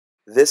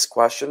This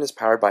question is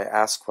powered by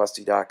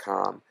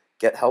AskQuesty.com.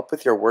 Get help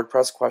with your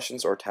WordPress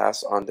questions or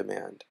tasks on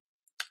demand.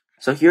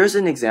 So here's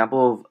an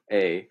example of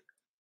a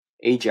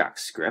AJAX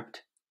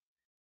script.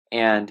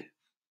 And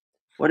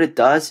what it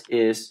does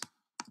is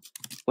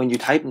when you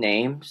type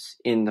names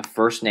in the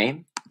first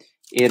name,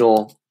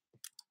 it'll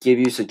give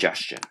you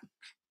suggestion.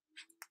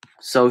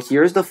 So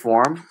here's the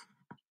form.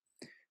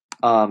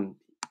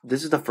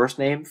 This is the first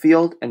name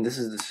field, and this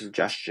is the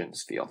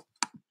suggestions field.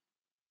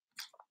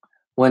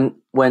 When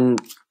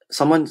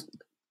someone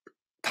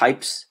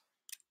types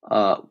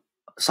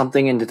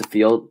something into the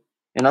field,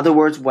 in other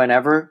words,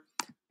 whenever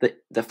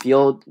the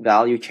field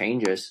value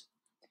changes,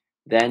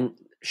 then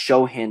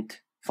show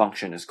hint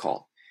function is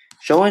called.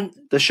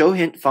 The show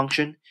hint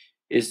function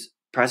is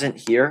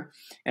present here,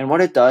 and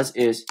what it does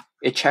is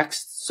it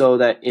checks so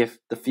that if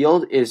the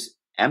field is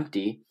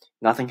empty,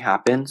 nothing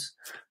happens.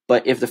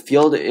 But if the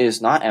field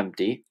is not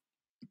empty,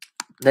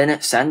 then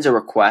it sends a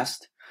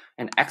request,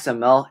 an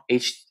XML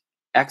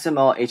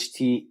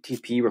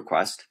HTTP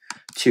request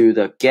to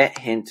the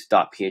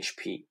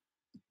getHint.php.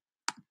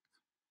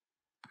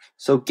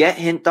 So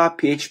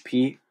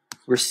getHint.php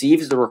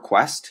receives the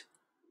request,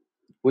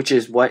 which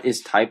is what is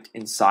typed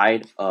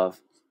inside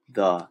of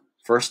the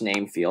first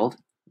name field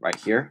right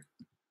here,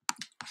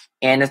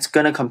 and it's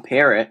going to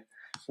compare it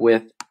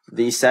with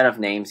the set of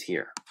names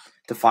here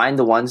to find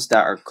the ones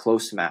that are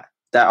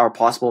that are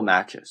possible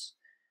matches.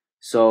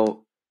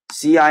 So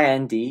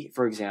CIND,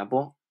 for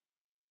example,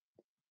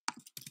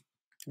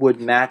 would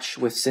match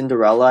with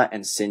Cinderella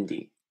and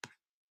Cindy.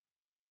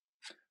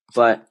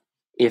 But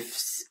if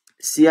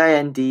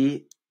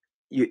CIND,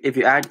 if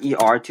you add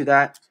ER to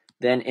that,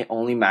 then it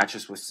only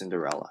matches with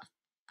Cinderella.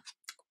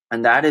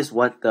 And that is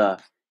what the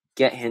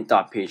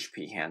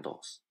getHint.php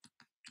handles.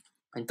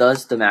 It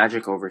does the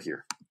magic over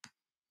here.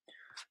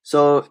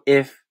 So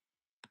if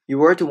you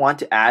were to want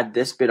to add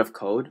this bit of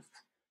code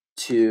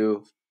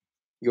to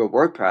your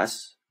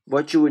WordPress,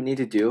 what you would need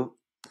to do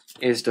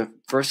is to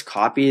first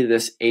copy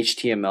this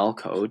HTML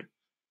code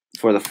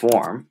for the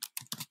form,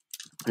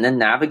 and then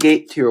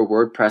navigate to your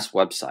WordPress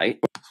website,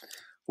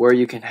 where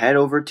you can head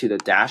over to the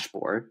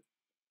dashboard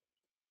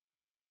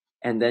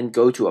and then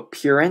go to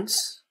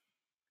Appearance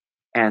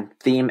and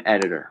Theme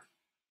Editor.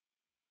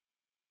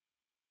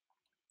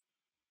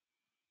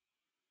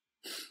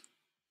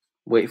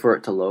 Wait for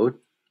it to load.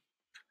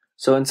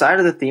 So inside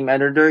of the theme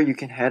editor, you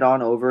can head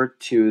on over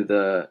to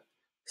the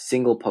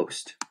single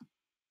post.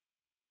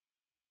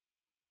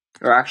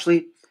 Or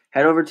actually,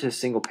 head over to a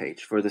single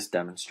page for this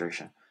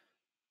demonstration.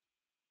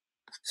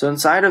 So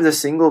inside of the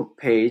single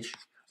page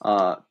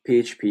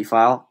PHP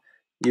file,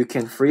 you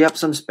can free up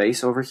some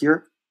space over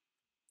here.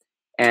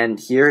 And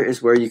here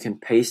is where you can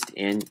paste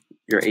in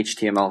your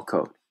HTML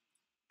code.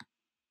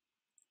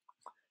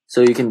 So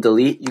you can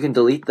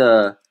delete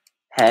the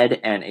head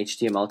and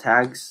HTML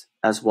tags,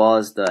 as well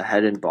as the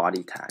head and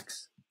body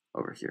tags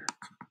over here.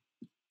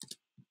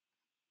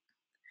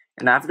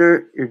 And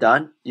after you're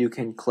done, you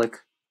can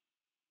click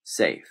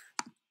Save.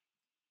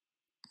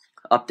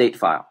 Update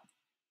file.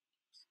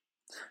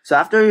 So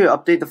after you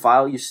update the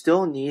file, you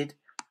still need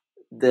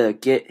the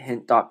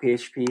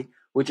getHint.php,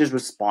 which is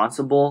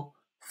responsible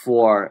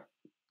for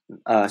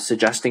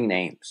suggesting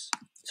names.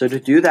 So to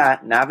do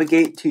that,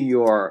 navigate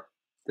to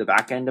the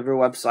back end of your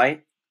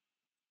website,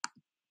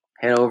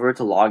 head over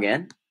to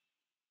login.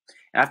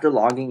 After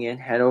logging in,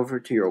 head over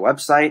to your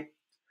website,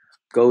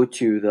 go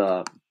to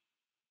the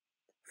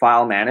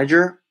file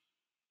manager.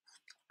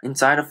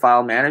 Inside of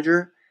file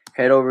manager,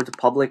 head over to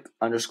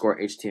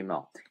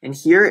public_HTML. And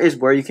here is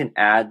where you can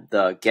add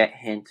the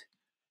getHint.php.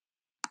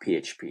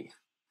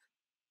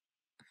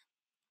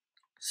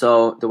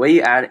 So the way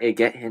you add a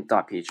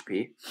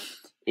getHint.php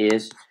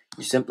is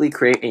you simply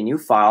create a new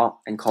file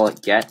and call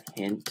it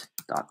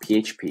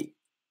getHint.php.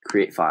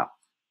 Create file.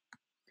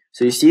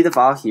 So you see the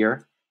file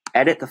here,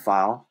 edit the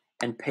file,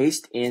 and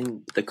paste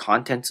in the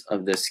contents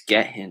of this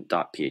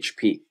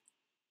getHint.php.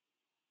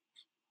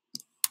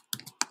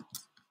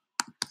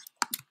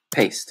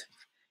 Paste.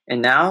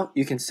 And now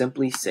you can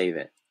simply save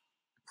it.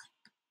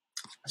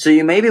 So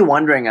you may be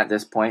wondering at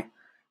this point,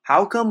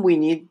 how come we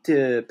need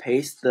to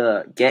paste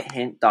the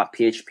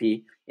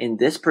getHint.php in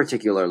this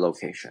particular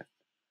location?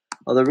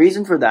 Well, the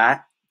reason for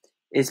that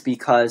is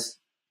because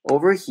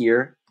over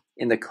here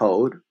in the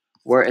code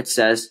where it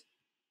says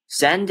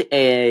send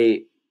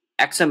a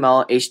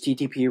XML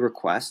HTTP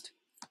request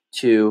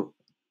to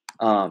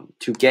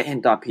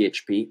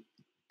getHint.php,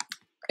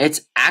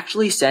 it's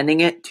actually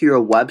sending it to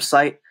your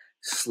website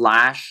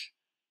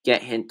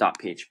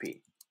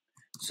 /getHint.php.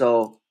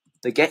 So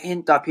the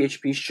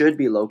getHint.php should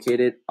be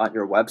located on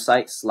your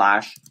website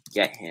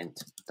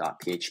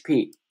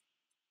 /getHint.php.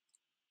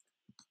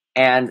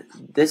 And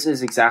this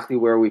is exactly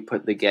where we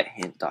put the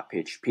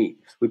getHint.php.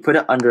 We put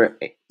it under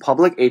a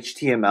public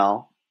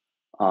HTML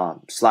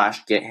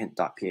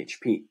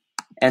 /getHint.php.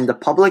 And the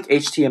public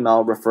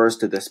HTML refers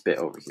to this bit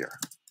over here.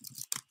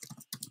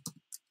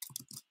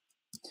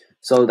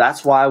 So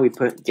that's why we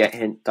put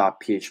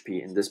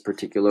getHint.php in this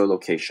particular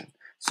location.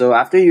 So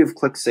after you've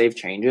clicked Save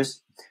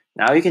Changes,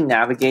 now you can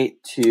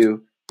navigate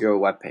to your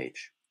web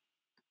page.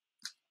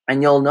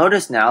 And you'll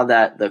notice now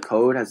that the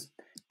code has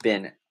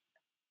been,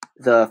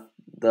 the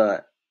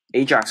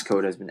AJAX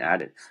code has been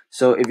added.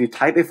 So if you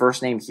type a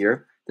first name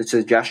here, the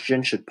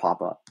suggestion should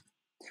pop up.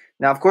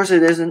 Now, of course,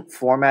 it isn't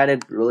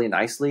formatted really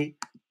nicely,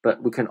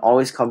 but we can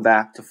always come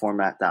back to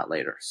format that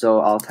later. So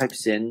I'll type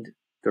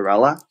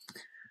Cinderella,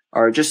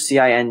 or just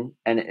CIN,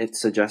 and it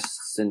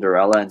suggests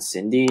Cinderella and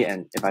Cindy.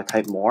 And if I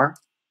type more,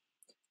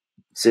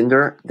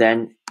 Cinder,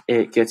 then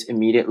it gets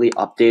immediately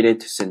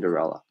updated to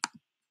Cinderella.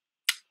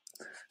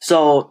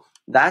 So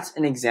that's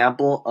an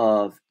example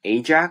of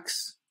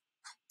AJAX.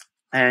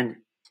 And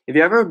if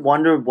you ever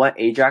wondered what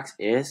AJAX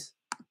is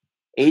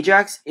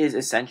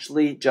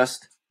essentially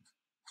just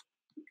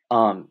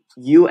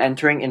you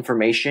entering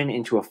information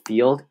into a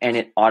field and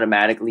it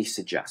automatically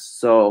suggests.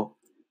 So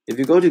if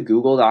you go to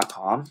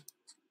google.com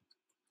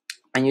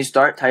and you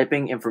start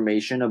typing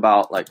information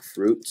about like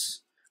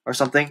fruits or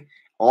something,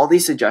 all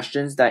these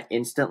suggestions that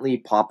instantly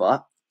pop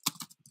up,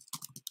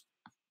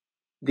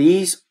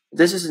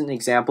 this is an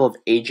example of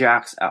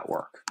AJAX at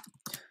work.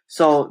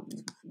 So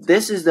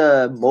this is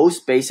the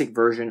most basic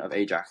version of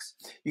AJAX.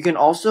 You can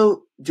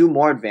also do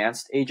more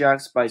advanced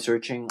AJAX by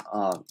searching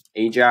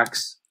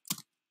AJAX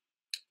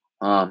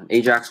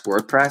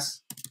WordPress,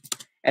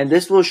 and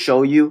this will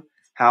show you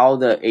how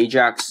the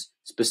AJAX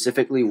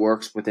specifically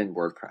works within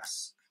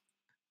WordPress.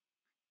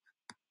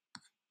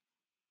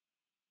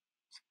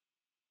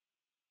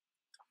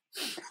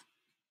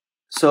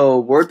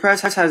 So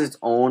WordPress has its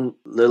own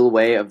little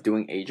way of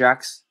doing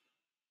AJAX.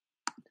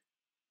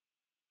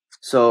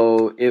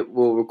 So it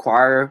will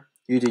require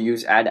you to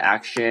use add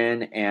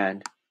action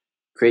and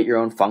create your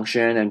own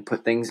function and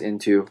put things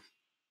and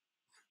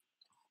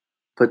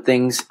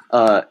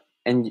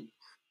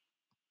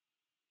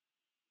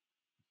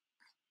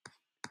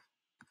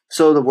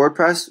so the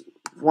WordPress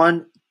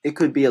one, it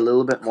could be a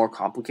little bit more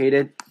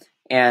complicated,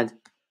 and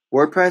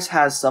WordPress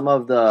has some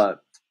of the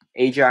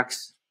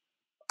AJAX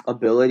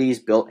abilities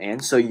built in,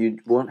 so you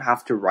won't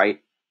have to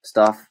write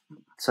stuff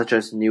such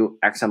as new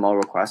XML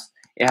requests.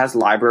 It has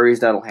libraries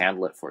that'll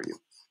handle it for you.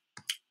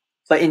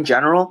 But in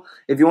general,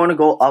 if you want to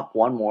go up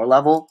one more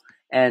level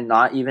and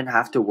not even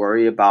have to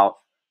worry about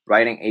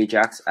writing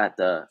AJAX at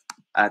the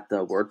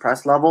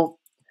WordPress level,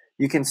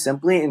 you can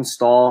simply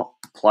install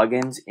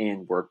plugins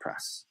in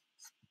WordPress.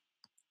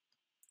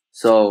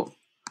 So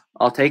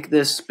I'll take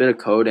this bit of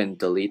code and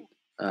delete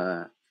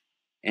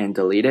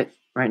it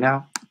right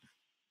now.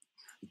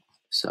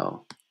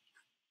 So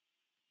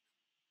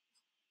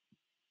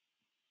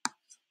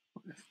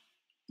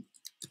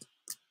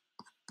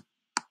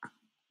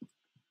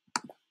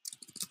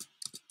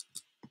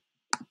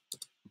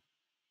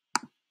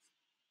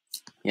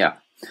yeah.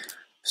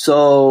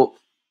 So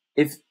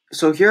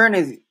here are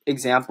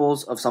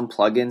examples of some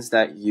plugins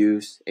that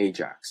use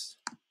AJAX.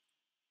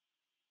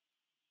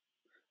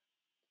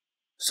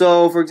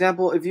 So for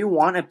example, if you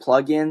want a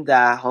plugin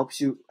that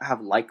helps you have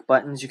like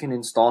buttons, you can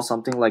install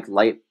something like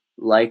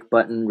like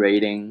button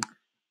rating,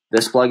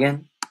 this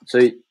plugin. So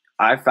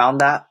I found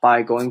that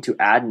by going to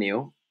add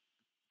new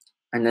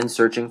and then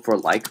searching for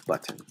like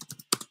button.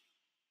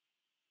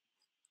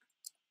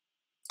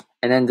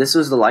 And then this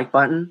is the like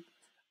button.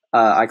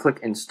 I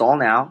click install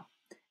now,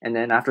 and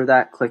then after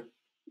that, click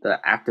the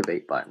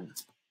activate button.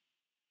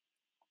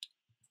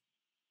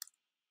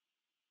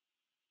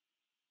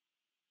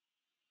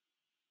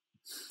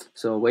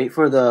 So wait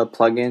for the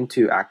plugin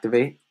to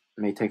activate.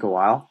 It may take a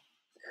while.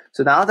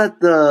 So now that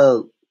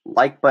the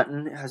like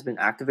button has been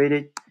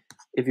activated,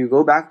 if you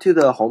go back to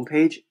the home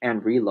page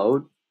and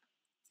reload,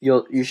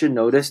 you should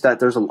notice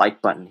that there's a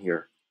like button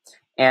here.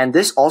 And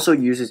this also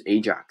uses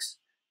AJAX,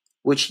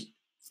 which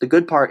the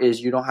good part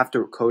is you don't have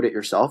to code it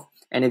yourself.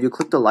 And if you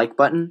click the like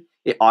button,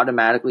 it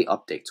automatically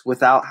updates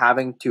without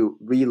having to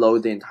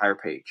reload the entire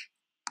page.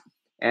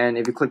 And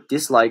if you click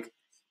dislike,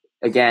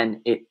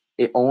 again, it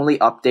only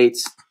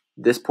updates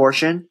this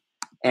portion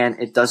and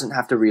it doesn't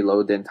have to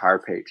reload the entire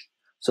page.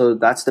 So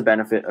that's the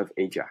benefit of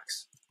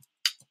AJAX.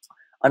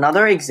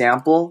 Another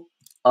example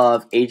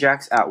of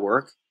AJAX at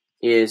work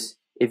is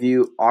if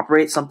you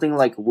operate something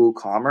like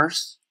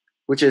WooCommerce,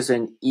 which is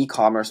an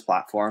e-commerce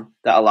platform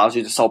that allows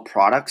you to sell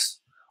products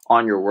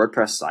on your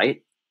WordPress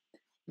site,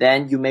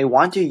 then you may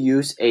want to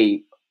use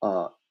a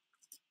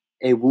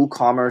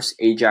WooCommerce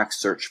AJAX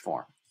search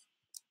form.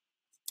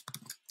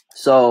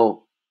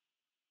 So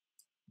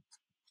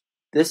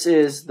this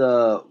is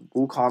the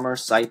WooCommerce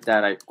site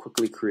that I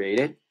quickly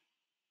created.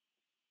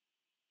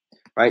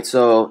 Right,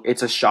 so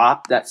it's a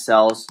shop that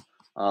sells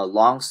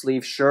long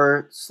sleeve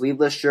shirt,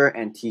 sleeveless shirt,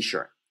 and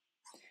t-shirt.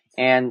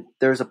 And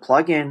there's a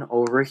plugin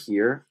over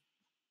here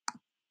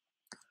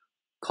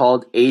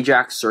called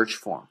AJAX Search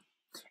Form.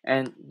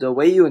 And the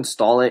way you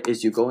install it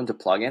is you go into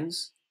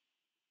plugins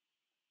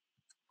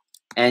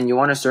and you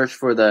want to search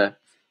for the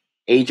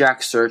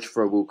AJAX search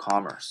for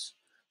WooCommerce.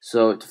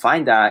 So to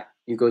find that,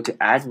 you go to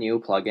add new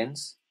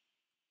plugins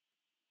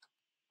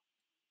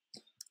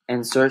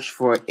and search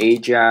for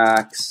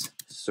AJAX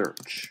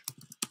search.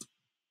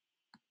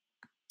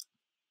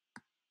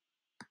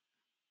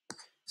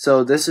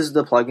 So this is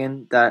the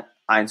plugin that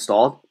I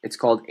installed. It's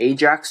called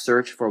AJAX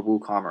Search for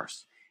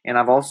WooCommerce. and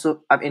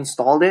I've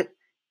installed it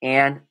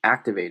and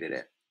activated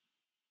it.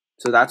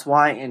 So that's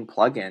why in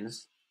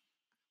plugins,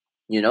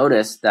 you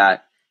notice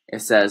that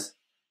it says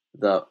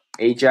the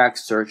AJAX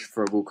search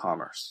for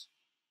WooCommerce.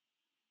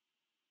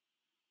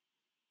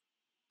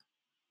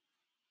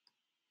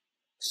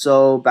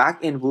 So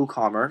back in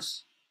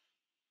WooCommerce,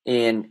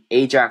 in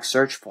AJAX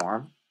search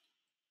form,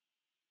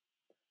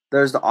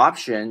 there's the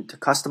option to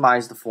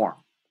customize the form.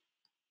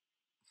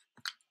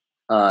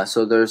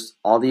 So there's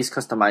all these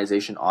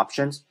customization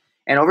options,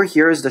 and over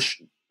here is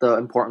the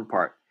important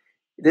part.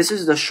 This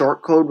is the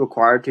short code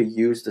required to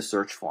use the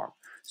search form.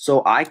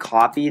 So I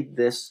copied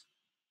this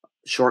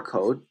short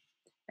code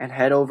and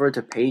head over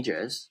to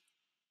Pages,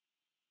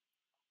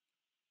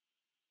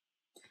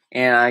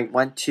 and I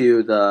went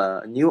to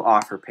the new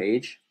offer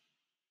page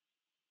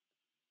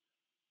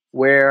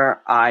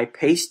where I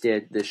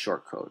pasted this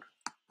short code,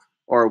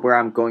 or where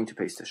I'm going to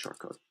paste this short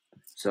code.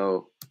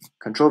 So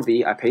Control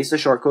V, I paste the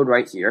short code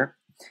right here,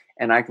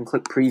 and I can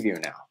click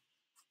preview now.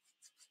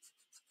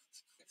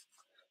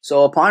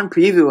 So upon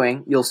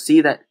previewing, you'll see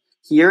that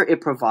here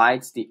it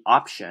provides the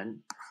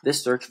option,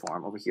 this search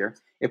form over here,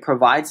 it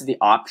provides the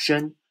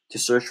option to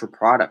search for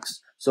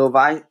products. So if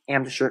I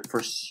am to search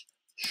for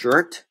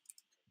shirt,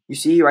 you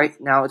see right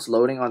now it's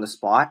loading on the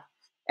spot,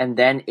 and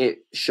then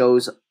it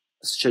shows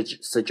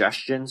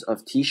suggestions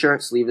of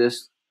t-shirt,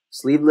 sleeveless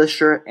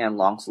shirt, and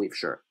long sleeve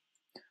shirt.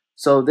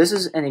 So this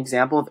is an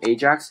example of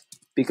AJAX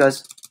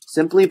because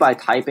simply by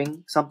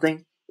typing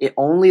something, it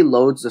only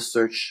loads the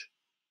search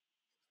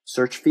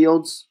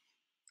fields.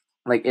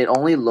 Like, it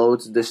only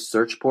loads this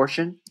search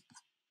portion,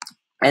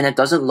 and it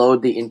doesn't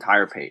load the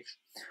entire page.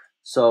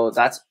 So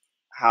that's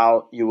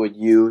how you would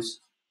use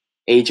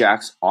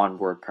AJAX on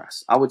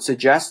WordPress. I would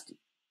suggest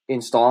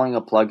installing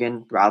a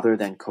plugin rather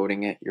than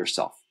coding it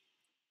yourself.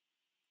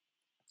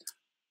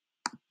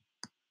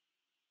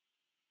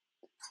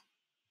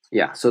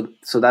 Yeah, so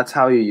that's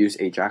how you use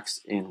AJAX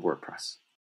in WordPress.